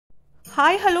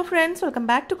Hi, hello friends, welcome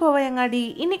back to Coimbatore.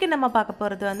 இன்னைக்கு நம்ம பார்க்க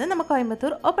போறது வந்து நம்ம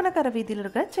கோயம்புத்தூர் ஒப்பனக்கர வீதியில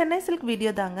இருக்க சென்னை சில்க்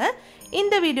வீடியோ தாங்க.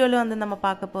 இந்த வீடியோல வந்து நம்ம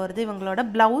பார்க்க போறது இவங்களோட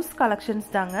blouse collections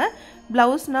தாங்க.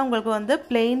 Blouseனா உங்களுக்கு வந்து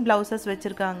plain blouses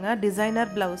வெச்சிருக்காங்க, designer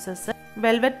blouses,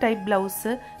 velvet type blouse,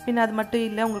 பின்ன அது மட்டும்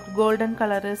இல்ல உங்களுக்கு golden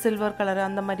color, silver color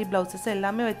அந்த மாதிரி blouses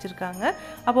எல்லாமே வெச்சிருக்காங்க.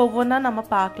 அப்ப ஒவ்வொண்ணா நம்ம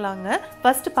பார்க்கலாங்க.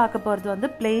 First பார்க்க போறது வந்து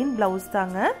plain blouse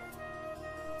தாங்க.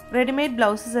 Readymade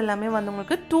blouses எல்லாமே வந்து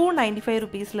உங்களுக்கு 295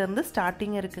 rupees ல இருந்து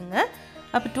ஸ்டார்டிங் இருக்குங்க.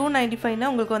 அப்ப 295 னா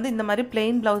உங்களுக்கு வந்து இந்த மாதிரி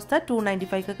plain blouse தான்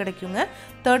 295 க்கு கிடைக்குங்க.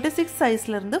 36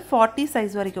 சைஸ்ல இருந்து 40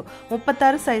 சைஸ் வரைக்கும்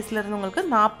 36 சைஸ்ல இருந்து உங்களுக்கு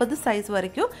 40 சைஸ்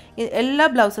வரைக்கும் எல்லா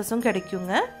blouses-ம்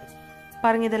கிடைக்குங்க.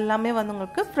 பாருங்க இது எல்லாமே வந்து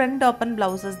உங்களுக்கு front open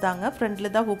blouses தாங்க.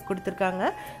 ஃப்ரண்ட்ல தான் ஹூக்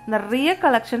கொடுத்திருக்காங்க. நிறைய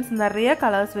கலெக்ஷன்ஸ் நிறைய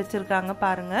கலர்ஸ் வெச்சிருக்காங்க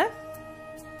பாருங்க.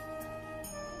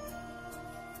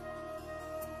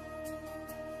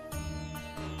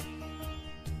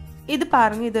 இது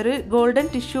பாருங்க இது ஒரு golden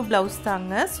tissue blouse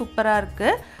தாங்க சூப்பரா இருக்கு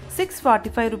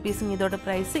 645 rupees இதோட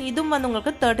பிரைஸ் இதுவும் வந்து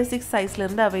உங்களுக்கு 36 சைஸ்ல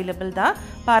இருந்து அவேilable தான்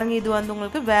பாருங்க இது வந்து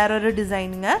உங்களுக்கு வேற ஒரு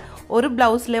டிசைனுங்க ஒரு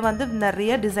பிளவுஸ்ல வந்து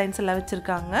நிறைய டிசைன்ஸ் எல்லாம்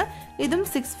வச்சிருக்காங்க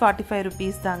இதுவும் 645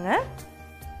 rupees தாங்க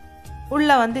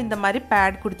உள்ள வந்து இந்த மாதிரி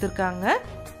பேட் கொடுத்திருக்காங்க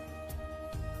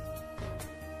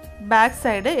பேக்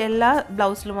சைடு எல்லா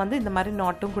பிளவுஸ்லயும் வந்து இந்த மாதிரி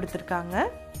நாட்டும் கொடுத்திருக்காங்க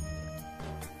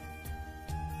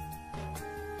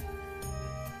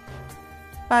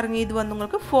பாருங்க இது வந்து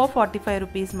உங்களுக்கு 445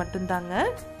 rupees மட்டும் தாங்க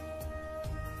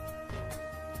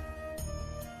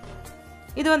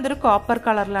இது வந்து ஒரு காப்பர்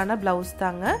கலர்லான blouse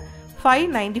தாங்க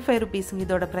 595 rupees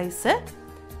இதோட பிரைஸ்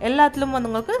எல்லாத்துலயும்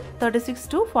வந்து உங்களுக்கு 36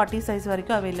 to 40 சைஸ்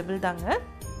வரைக்கும் அவேilable தாங்க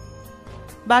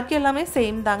பாக்கி எல்லாமே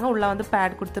சேம் தாங்க உள்ள வந்து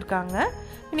பேட் கொடுத்திருக்காங்க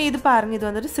இனி இது பாருங்க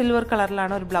இது வந்து சில்வர்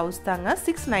கலர்லான ஒரு blouse தாங்க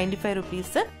 695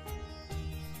 rupees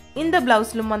இந்த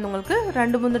பிளவுஸ்லயும் வந்து உங்களுக்கு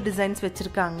ரெண்டு மூணு டிசைன்ஸ்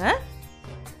வெச்சிருக்காங்க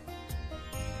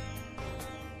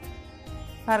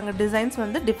பாருங்க டிசைன்ஸ்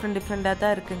வந்து டிஃபரண்டா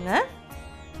தான் இருக்குங்க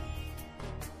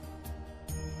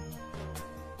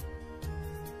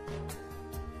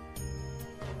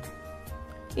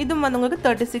இது வந்து உங்களுக்கு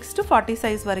 36 to 40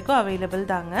 சைஸ் வரைக்கும் அவேilable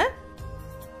தாங்க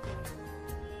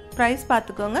பிரைஸ்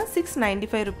பாத்துக்கோங்க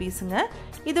 695 rupeesங்க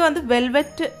இது வந்து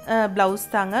velvet blouse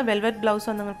தாங்க velvet blouse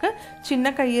வந்து உங்களுக்கு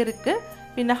சின்ன கை இருக்கு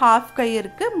பின்ன half கை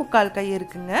இருக்கு முக்கால் கை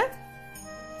இருக்குங்க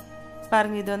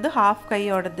பாருங்க இது வந்து half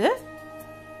கையோடது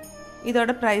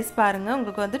இதோட பிரைஸ் பாருங்க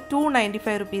உங்களுக்கு வந்து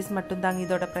 295 rupees மட்டும் தாங்க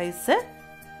இதோட பிரைஸ்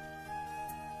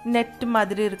நெட்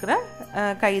மாதிரி இருக்கிற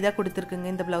கைதா கொடுத்திருக்குங்க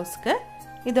இந்த பிளவுஸ்க்கு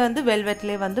இது வந்து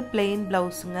velvetலயே வந்து plain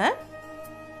blouseங்க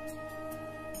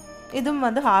இதுவும்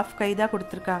வந்து half கைதா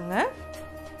கொடுத்திருக்காங்க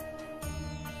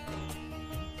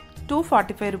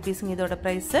 245 rupees இதோட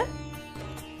பிரைஸ்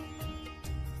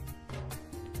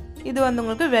இது வந்து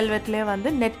உங்களுக்கு velvetலயே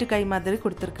வந்து நெட் கை மாதிரி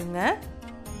கொடுத்திருக்குங்க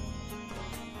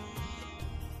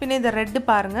பின்ன இந்த ரெட்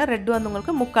பாருங்க ரெட் வந்து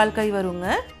உங்களுக்கு முக்கால் கை வருங்க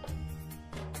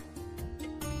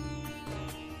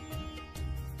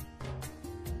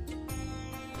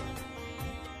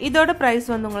இதோட பிரைஸ்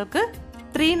வந்து உங்களுக்கு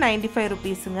 395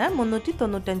 rupeesங்க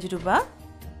 395 ரூபாய்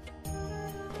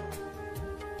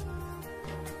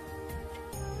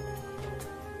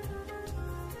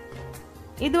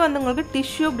இது வந்து உங்களுக்கு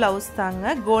டிஷ்யூ blouse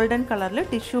தாங்க golden கலர்ல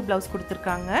டிஷ்யூ blouse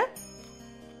கொடுத்திருக்காங்க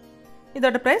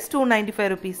இதோட பிரைஸ் 295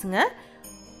 rupeesங்க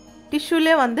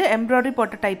டிஷ்யூலே வந்து எம்ப்ராய்டரி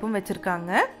போட்ட டைப்பும்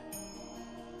வெச்சிருக்காங்க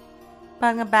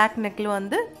பாருங்க பேக் நெக்ல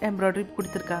வந்து எம்ப்ராய்டரி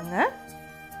கொடுத்திருக்காங்க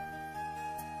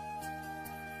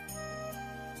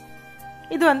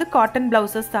இது வந்து காட்டன்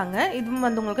blouses தாங்க இதுவும்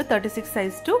வந்து உங்களுக்கு 36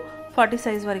 சைஸ் to 40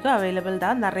 சைஸ் வரைக்கும் அவேilable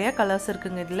தான் நிறைய கலர்ஸ்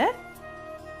இருக்குங்க இதுல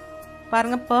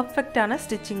பாருங்க பெர்ஃபெக்ட்டான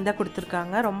ஸ்டிச்சிங் தான்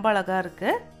கொடுத்திருக்காங்க ரொம்ப அழகா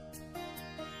இருக்கு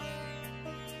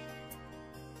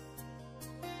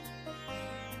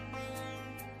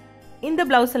இந்த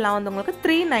blouse எல்லாம் வந்து உங்களுக்கு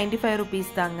 395 rupees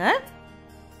தாங்க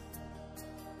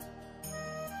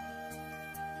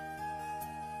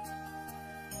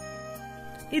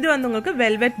இது வந்து உங்களுக்கு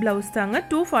velvet blouse தாங்க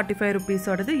 245 rupees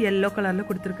ஓடது yellow கலர்ல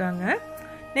கொடுத்திருக்காங்க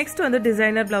நெக்ஸ்ட் வந்து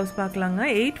டிசைனர் blouse பார்க்கலாங்க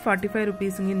 845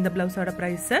 rupees இந்த blouse ஓட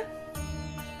பிரைஸ்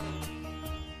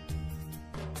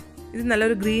இது நல்ல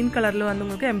ஒரு green கலர்ல வந்து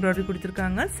உங்களுக்கு எம்ப்ராய்டரி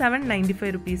கொடுத்திருக்காங்க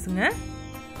 795 rupeesங்க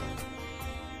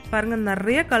பாருங்க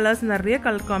நிறைய கலர்ஸ் நிறைய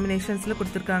கலர் காம்பினேஷன்ஸ்ல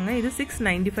கொடுத்திருக்காங்க இது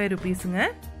 695 rupeesங்க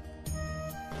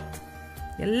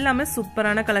எல்லாமே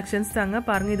சூப்பரான கலெக்ஷன்ஸ் தாங்க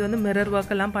பாருங்க இது வந்து மிரர்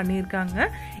வர்க் எல்லாம் பண்ணிருக்காங்க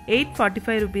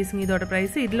 845 rupees இதோட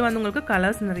பிரைஸ் இதுல வந்து உங்களுக்கு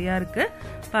கலர்ஸ் நிறைய இருக்கு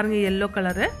பாருங்க yellow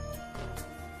கலர்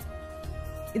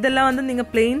இதெல்லாம் வந்து நீங்க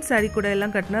plain saree கூட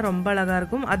எல்லாம் கட்டினா ரொம்ப அழகா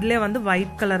இருக்கும் அதுலயே வந்து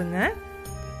white கலருங்க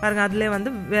பாருங்க அதுலயே வந்து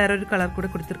வேற ஒரு கலர் கூட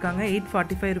கொடுத்திருக்காங்க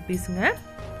 845 rupeesங்க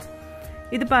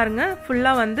இது பாருங்க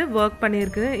ஃபுல்லா வந்து வர்க்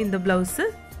பண்ணிருக்கு இந்த blouse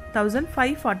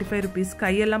 1545 rupees.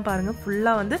 கையெல்லாம் பாருங்க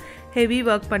ஃபுல்லா வந்து ஹெவி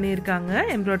ஒர்க் பண்ணியிருக்காங்க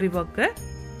எம்ப்ராய்டரி ஒர்க்.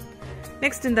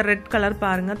 நெக்ஸ்ட் இந்த ரெட் கலர்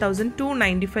பாருங்க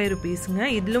 1295 rupeesங்க.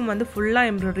 இதிலும் வந்து ஃபுல்லா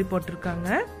எம்ப்ராய்டரி போட்டிருக்காங்க.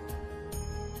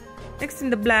 நெக்ஸ்ட்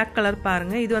இந்த Black கலர்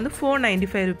பாருங்க, இது வந்து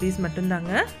 495 rupees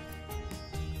மட்டும்தாங்க.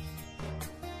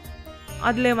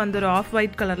 அதுல வந்து ஒரு ஆஃப்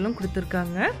ஒயிட் கலர்லும்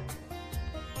கொடுத்திருக்காங்க.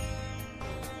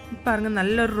 பாருங்க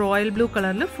நல்ல ஒரு ராயல் ப்ளூ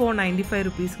கலர்ல 495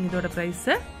 rupees இதோட பிரைஸ்.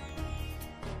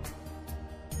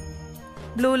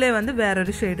 ப்ளூல வந்து வேற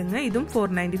ஒரு ஷேடுங்க, இதுவும்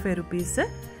 495 rupees.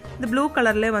 இந்த ப்ளூ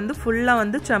கலர்ல வந்து ஃபுல்லா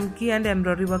வந்து சம்கி அண்ட்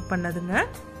எம்ப்ராய்டரி ஒர்க் பண்ணதுங்க.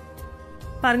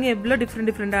 பாருங்க எவ்வளவு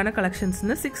டிஃபரெண்டான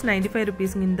கலெக்ஷன்ஸ்னு. 695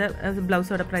 rupees இந்த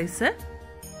பிளவுஸோட பிரைஸ்.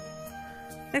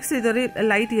 நெக்ஸ்ட் இது ஒரு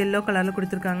லைட் yellow கலர்ல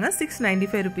கொடுத்திருக்காங்க.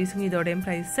 695 rupees இதோட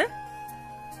பிரைஸ்.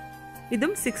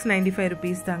 இதுவும் 695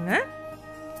 rupees தாங்க.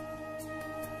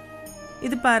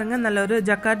 இது பாருங்க நல்ல ஒரு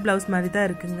ஜக்கார்ட் பிளவுஸ் மாதிரி தான்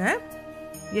இருக்குங்க,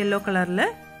 yellow கலர்ல.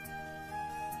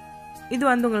 இது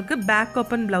வந்து உங்களுக்கு பேக்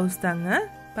ஓபன் பிளவுஸ் தாங்க.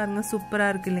 பாருங்க சூப்பரா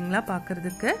இருக்கு இல்லைங்களா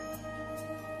பார்க்கிறதுக்கு.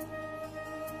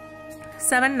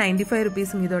 795 rupees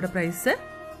இதோட பிரைஸ்.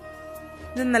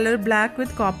 இது நல்ல ஒரு Black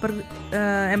with copper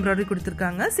எம்ப்ராய்டரி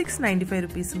கொடுத்திருக்காங்க. 695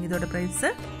 rupees இதோட பிரைஸ்.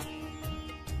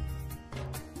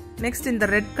 நெக்ஸ்ட் இந்த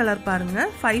ரெட் கலர் பாருங்க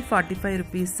 545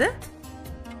 rupees.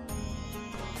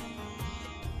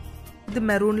 இது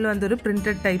மெரூன்ல வந்து ஒரு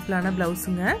பிரிண்டட் டைப்லான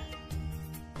பிளவுஸ்ங்க.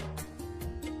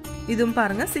 இதுவும்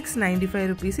பாருங்க 695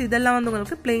 rupees. இதெல்லாம் வந்து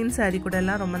உங்களுக்கு plain saree கூட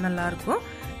எல்லாம் ரொம்ப நல்லா இருக்கும்.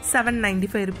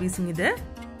 795 rupees இது.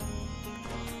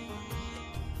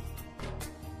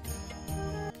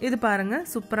 இது பாருங்க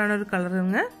சூப்பரான ஒரு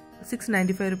கலருங்க.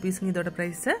 695 rupees இதோட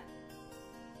பிரைஸ்.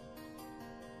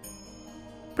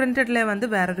 பிரிண்டட்ல வந்து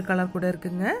வேற ஒரு கலர் கூட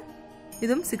இருக்குங்க.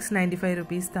 இதுவும் 695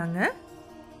 rupees தாங்க.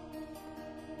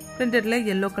 பிரிண்டட்ல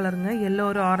yellow கலருங்க, yellow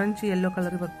ஒரு ஆரஞ்சு yellow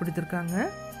கலர் ஒர்க் கொடுத்திருக்காங்க.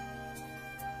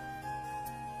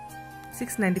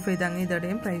 695 தாங்க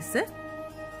இதோட பிரைஸ்.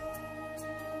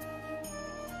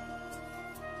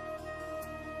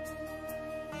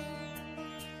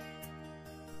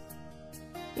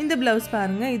 இந்த பிளவுஸ்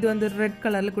பாருங்க, இது வந்து ரெட்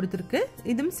கலர்ல கொடுத்திருக்கு.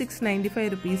 இதுவும் 695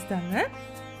 rupees தாங்க.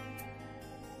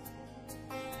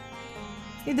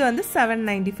 இது வந்து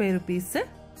 795 rupees.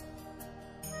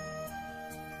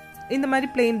 இந்த மாதிரி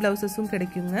plain blouses-ம்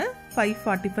கிடைக்குங்க.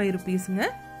 545 rupeesங்க.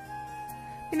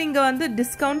 நீங்க வந்து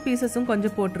டிஸ்கவுண்ட் பீசஸும்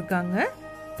கொஞ்சம் போட்டிருக்காங்க.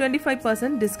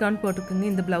 25% டிஸ்கவுண்ட் போட்டிருக்குங்க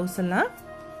இந்த பிளவுஸ் எல்லாம்.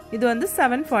 இது வந்து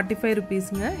 745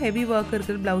 rupeesங்க. ஹெவி ஒர்க்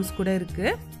இருக்கிற பிளவுஸ் கூட இருக்கு.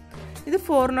 இது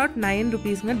 409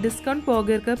 rupeesங்க. டிஸ்கவுண்ட்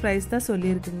போக இருக்கிற பிரைஸ் தான்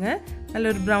சொல்லியிருக்குங்க.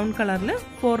 நல்ல ஒரு ப்ரௌன் கலர்ல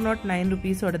 409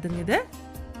 rupees ஓடுதுங்க இது.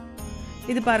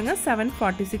 இது பாருங்க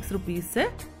 746 rupees.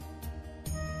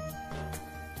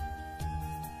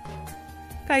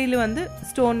 கையில வந்து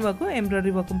ஸ்டோன் ஒர்க்கும்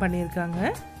எம்ப்ராய்டரி ஒர்க்கும் பண்ணியிருக்காங்க.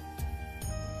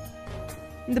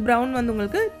 இந்த பிரவுன் வந்து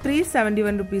உங்களுக்கு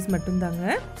 371 rupees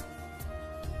மட்டும்தாங்க.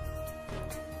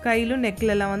 கையிலும்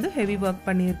நெக்ல எல்லாம் வந்து ஹெவி ஒர்க்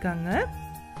பண்ணியிருக்காங்க.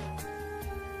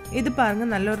 இது பாருங்க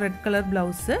நல்ல ஒரு ரெட் கலர்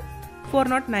பிளவுஸ்.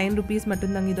 409 rupees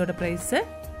மட்டும்தாங்க இதோட பிரைஸ்.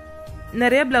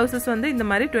 நிறைய பிளவுசஸ் வந்து இந்த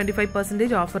மாதிரி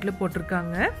 25% ஆஃபர்ல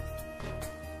போட்டிருக்காங்க.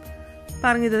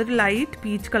 பாருங்க இது லைட்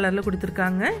பீச் கலர்ல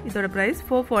கொடுத்திருக்காங்க. இதோட பிரைஸ்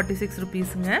 446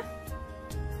 rupeesங்க.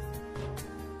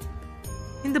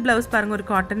 இந்த பிளவுஸ் பாருங்க ஒரு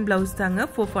காட்டன் பிளவுஸ் தாங்க.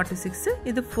 446.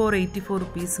 இது 484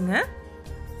 rupeesங்க.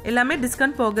 எல்லாமே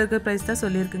டிஸ்கவுண்ட் போக இருக்கிற பிரைஸ் தான்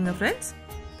சொல்லியிருக்குங்க ஃப்ரெண்ட்ஸ்.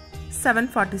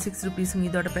 746 rupees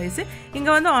இதோட பிரைஸ். இங்க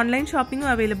வந்து ஆன்லைன்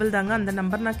ஷாப்பிங்கும் அவைலபிள் தாங்க. அந்த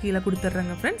நம்பர் நான் கீழே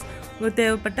கொடுத்துட்றேங்க ஃப்ரெண்ட்ஸ். உங்களுக்கு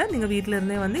தேவைப்பட்டா நீங்க வீட்ல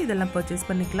இருந்தே வந்து இதெல்லாம் பர்ச்சேஸ்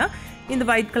பண்ணிக்கலாம். இந்த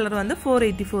ஒயிட் கலர் வந்து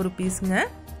 484 rupeesங்க.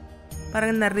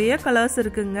 பாருங்க நிறைய கலர்ஸ்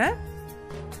இருக்குங்க.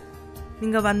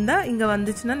 நீங்க வந்தா இங்க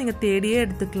வந்துச்சுன்னா நீங்க தேடியே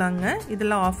எடுத்துக்கலாங்க.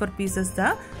 இதெல்லாம் ஆஃபர் பீசஸ்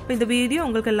தான். இப்போ இந்த வீடியோ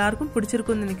உங்களுக்கு எல்லாருக்கும்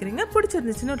பிடிச்சிருக்கும்னு நினைக்கிறீங்க.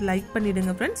 பிடிச்சிருந்துச்சுன்னா ஒரு லைக்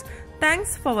பண்ணிடுங்க ஃப்ரெண்ட்ஸ்.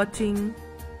 தேங்க்ஸ் ஃபார் வாட்சிங்.